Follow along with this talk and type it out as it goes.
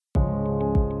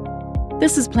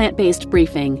This is Plant-Based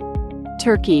Briefing,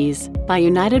 Turkeys by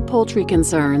United Poultry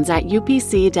Concerns at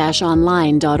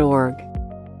upc-online.org.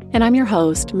 And I'm your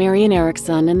host, Marian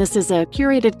Erickson, and this is a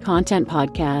curated content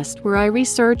podcast where I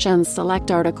research and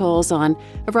select articles on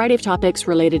a variety of topics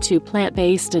related to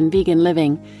plant-based and vegan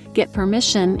living, get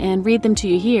permission, and read them to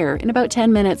you here in about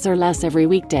 10 minutes or less every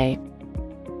weekday.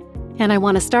 And I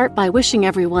want to start by wishing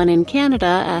everyone in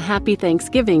Canada a happy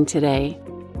Thanksgiving today.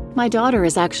 My daughter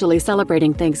is actually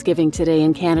celebrating Thanksgiving today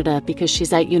in Canada because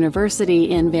she's at university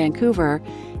in Vancouver,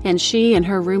 and she and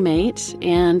her roommate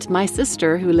and my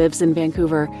sister, who lives in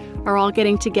Vancouver, are all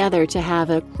getting together to have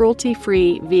a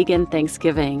cruelty-free vegan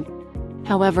Thanksgiving.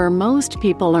 However, most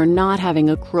people are not having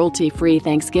a cruelty-free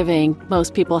Thanksgiving.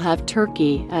 Most people have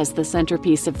turkey as the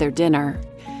centerpiece of their dinner.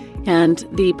 And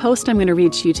the post I'm going to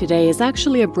read to you today is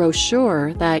actually a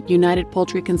brochure that United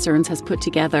Poultry Concerns has put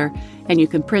together, and you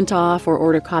can print off or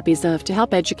order copies of to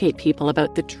help educate people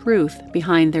about the truth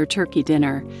behind their turkey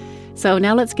dinner. So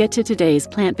now let's get to today's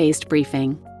plant-based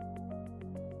briefing.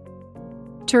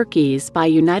 Turkeys by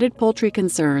United Poultry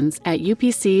Concerns at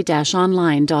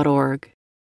upc-online.org.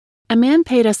 A man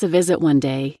paid us a visit one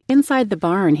day. Inside the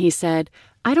barn, he said,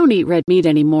 "I don't eat red meat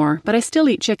anymore, but I still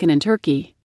eat chicken and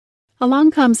turkey."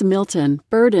 Along comes Milton,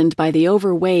 burdened by the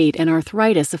overweight and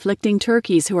arthritis afflicting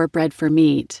turkeys who are bred for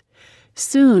meat.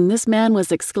 Soon this man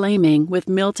was exclaiming, with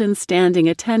Milton standing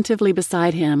attentively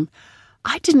beside him,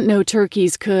 "I didn't know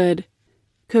turkeys could..."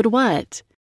 Could what?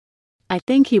 I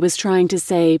think he was trying to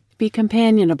say, be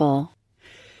companionable.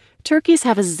 Turkeys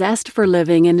have a zest for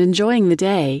living and enjoying the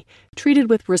day. Treated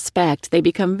with respect, they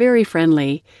become very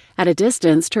friendly. At a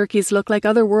distance, turkeys look like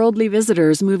otherworldly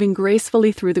visitors moving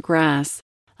gracefully through the grass.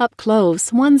 Up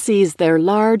close, one sees their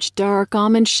large, dark,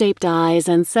 almond-shaped eyes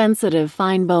and sensitive,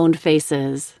 fine-boned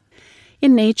faces.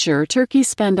 In nature, turkeys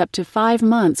spend up to 5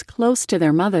 months close to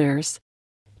their mothers.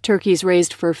 Turkeys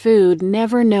raised for food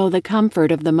never know the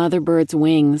comfort of the mother bird's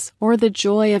wings or the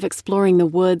joy of exploring the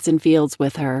woods and fields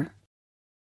with her.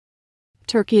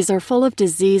 Turkeys are full of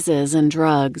diseases and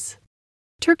drugs.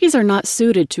 Turkeys are not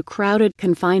suited to crowded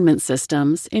confinement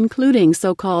systems, including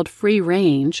so-called free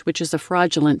range, which is a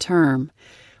fraudulent term.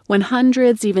 When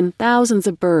hundreds, even thousands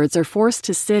of birds are forced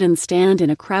to sit and stand in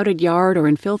a crowded yard or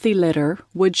in filthy litter,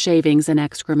 wood shavings and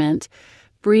excrement,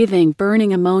 breathing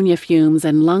burning ammonia fumes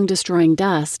and lung-destroying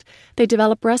dust, they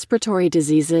develop respiratory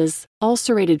diseases,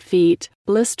 ulcerated feet,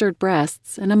 blistered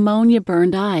breasts, and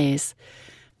ammonia-burned eyes.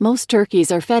 Most turkeys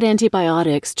are fed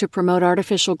antibiotics to promote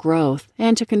artificial growth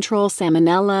and to control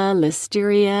salmonella,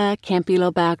 listeria,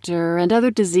 campylobacter, and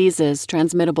other diseases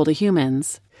transmittable to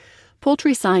humans.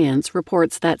 Poultry Science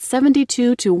reports that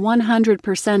 72 to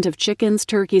 100% of chickens,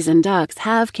 turkeys, and ducks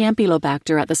have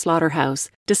Campylobacter at the slaughterhouse,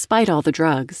 despite all the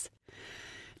drugs.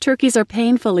 Turkeys are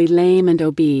painfully lame and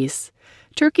obese.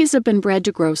 Turkeys have been bred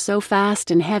to grow so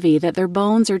fast and heavy that their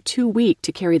bones are too weak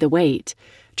to carry the weight.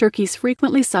 Turkeys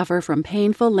frequently suffer from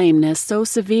painful lameness so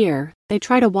severe they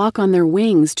try to walk on their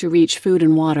wings to reach food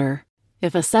and water.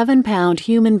 If a 7-pound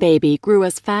human baby grew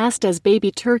as fast as baby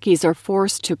turkeys are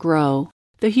forced to grow,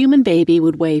 the human baby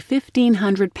would weigh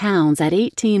 1,500 pounds at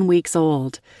 18 weeks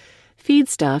old.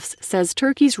 Feedstuffs says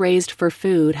turkeys raised for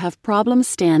food have problems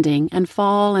standing and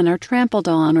fall and are trampled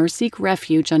on or seek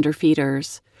refuge under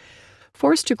feeders.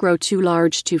 Forced to grow too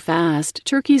large too fast,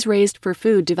 turkeys raised for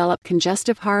food develop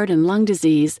congestive heart and lung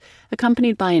disease,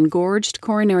 accompanied by engorged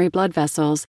coronary blood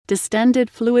vessels,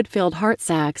 distended fluid-filled heart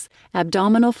sacs,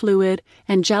 abdominal fluid,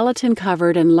 and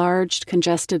gelatin-covered enlarged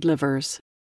congested livers.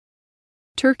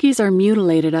 Turkeys are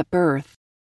mutilated at birth.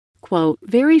 Quote,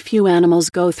 "Very few animals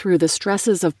go through the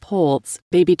stresses of poults,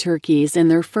 baby turkeys, in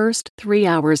their first 3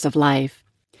 hours of life.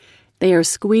 They are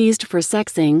squeezed for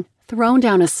sexing, thrown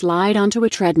down a slide onto a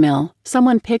treadmill,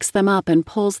 someone picks them up and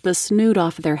pulls the snoot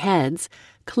off their heads,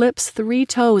 clips 3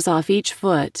 toes off each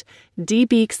foot,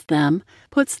 debeaks them,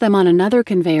 puts them on another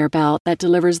conveyor belt that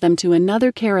delivers them to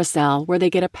another carousel where they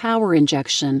get a power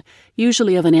injection,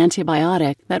 usually of an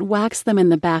antibiotic, that whacks them in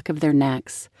the back of their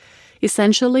necks.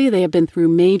 Essentially, they have been through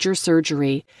major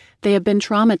surgery. They have been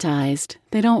traumatized.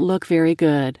 They don't look very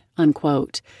good,"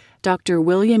 unquote. Dr.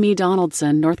 William E.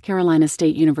 Donaldson, North Carolina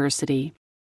State University.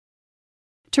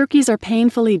 Turkeys are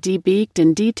painfully debeaked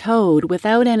and detoed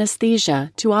without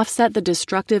anesthesia to offset the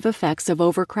destructive effects of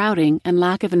overcrowding and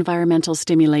lack of environmental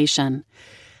stimulation.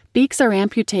 Beaks are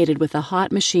amputated with a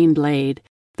hot machine blade.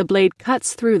 The blade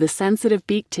cuts through the sensitive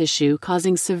beak tissue,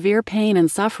 causing severe pain and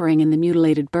suffering in the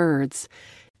mutilated birds.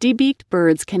 Debeaked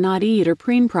birds cannot eat or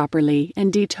preen properly,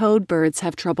 and detoed birds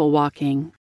have trouble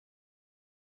walking.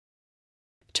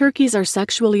 Turkeys are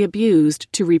sexually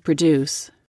abused to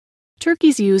reproduce.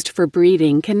 Turkeys used for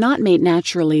breeding cannot mate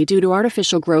naturally due to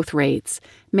artificial growth rates.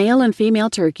 Male and female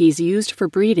turkeys used for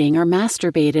breeding are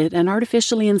masturbated and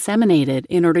artificially inseminated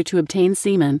in order to obtain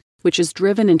semen, which is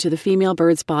driven into the female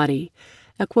bird's body.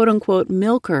 A quote-unquote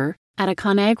milker at a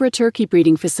Conagra turkey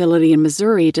breeding facility in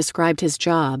Missouri described his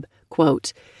job,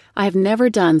 quote, "I have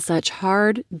never done such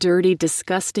hard, dirty,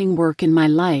 disgusting work in my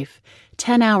life.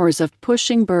 10 hours of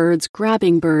pushing birds,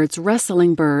 grabbing birds,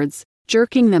 wrestling birds,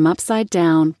 jerking them upside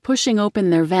down, pushing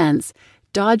open their vents,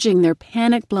 dodging their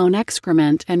panic-blown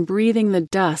excrement, and breathing the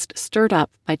dust stirred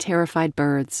up by terrified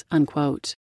birds,"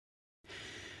 unquote.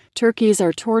 Turkeys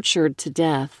are tortured to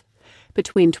death.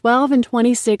 Between 12 and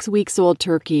 26 weeks old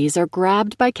turkeys are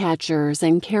grabbed by catchers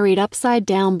and carried upside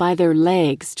down by their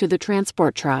legs to the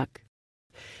transport truck.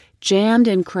 Jammed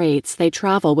in crates, they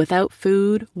travel without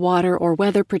food, water, or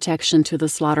weather protection to the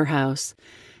slaughterhouse.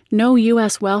 No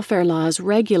U.S. welfare laws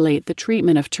regulate the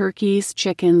treatment of turkeys,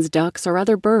 chickens, ducks, or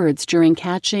other birds during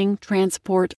catching,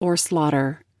 transport, or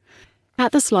slaughter.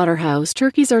 At the slaughterhouse,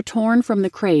 turkeys are torn from the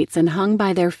crates and hung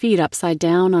by their feet upside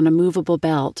down on a movable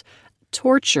belt,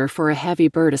 torture for a heavy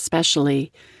bird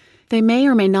especially. They may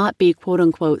or may not be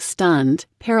quote-unquote stunned,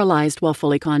 paralyzed while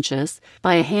fully conscious,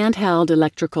 by a handheld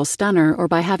electrical stunner or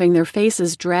by having their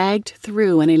faces dragged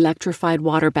through an electrified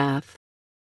water bath.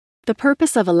 The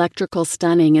purpose of electrical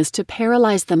stunning is to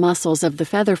paralyze the muscles of the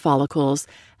feather follicles,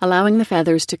 allowing the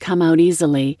feathers to come out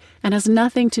easily, and has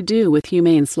nothing to do with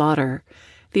humane slaughter.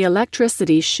 The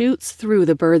electricity shoots through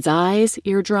the bird's eyes,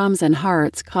 eardrums, and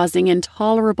hearts, causing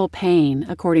intolerable pain,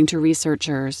 according to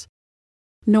researchers.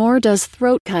 Nor does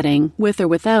throat cutting, with or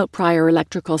without prior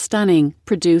electrical stunning,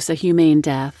 produce a humane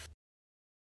death.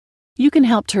 You can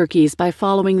help turkeys by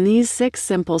following these 6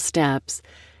 simple steps.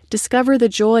 Discover the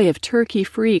joy of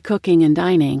turkey-free cooking and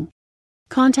dining.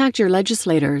 Contact your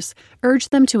legislators. Urge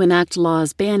them to enact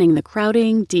laws banning the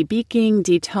crowding, debeaking,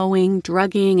 detowing,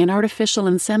 drugging, and artificial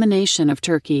insemination of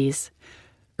turkeys.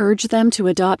 Urge them to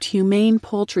adopt humane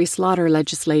poultry slaughter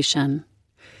legislation.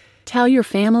 Tell your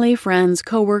family, friends,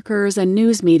 coworkers, and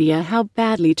news media how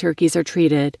badly turkeys are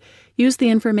treated. Use the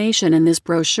information in this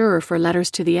brochure for letters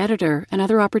to the editor and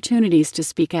other opportunities to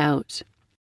speak out.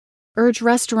 Urge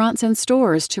restaurants and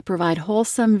stores to provide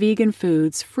wholesome vegan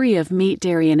foods free of meat,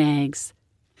 dairy, and eggs.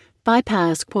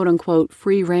 Bypass quote-unquote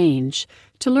free range.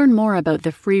 To learn more about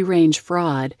the free range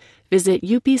fraud, visit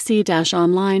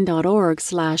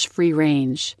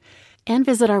upc-online.org/free-range. And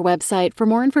visit our website for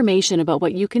more information about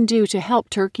what you can do to help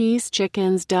turkeys,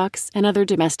 chickens, ducks, and other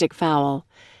domestic fowl.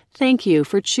 Thank you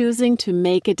for choosing to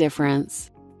make a difference.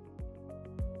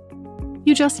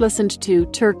 You just listened to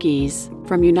Turkeys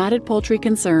from United Poultry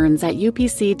Concerns at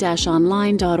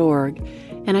upc-online.org,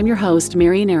 and I'm your host,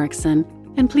 Marian Erickson,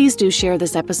 and please do share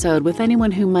this episode with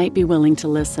anyone who might be willing to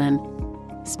listen.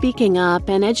 Speaking up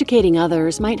and educating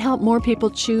others might help more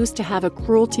people choose to have a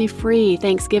cruelty-free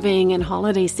Thanksgiving and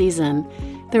holiday season.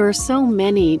 There are so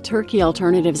many turkey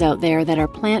alternatives out there that are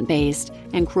plant-based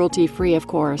and cruelty-free, of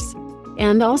course.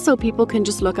 And also people can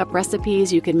just look up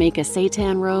recipes. You can make a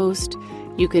seitan roast.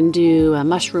 You can do a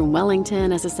mushroom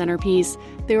Wellington as a centerpiece.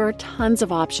 There are tons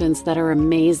of options that are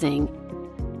amazing.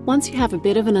 Once you have a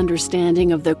bit of an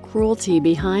understanding of the cruelty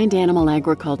behind animal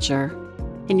agriculture,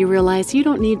 and you realize you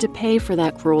don't need to pay for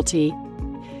that cruelty,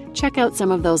 check out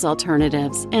some of those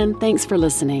alternatives, and thanks for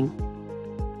listening.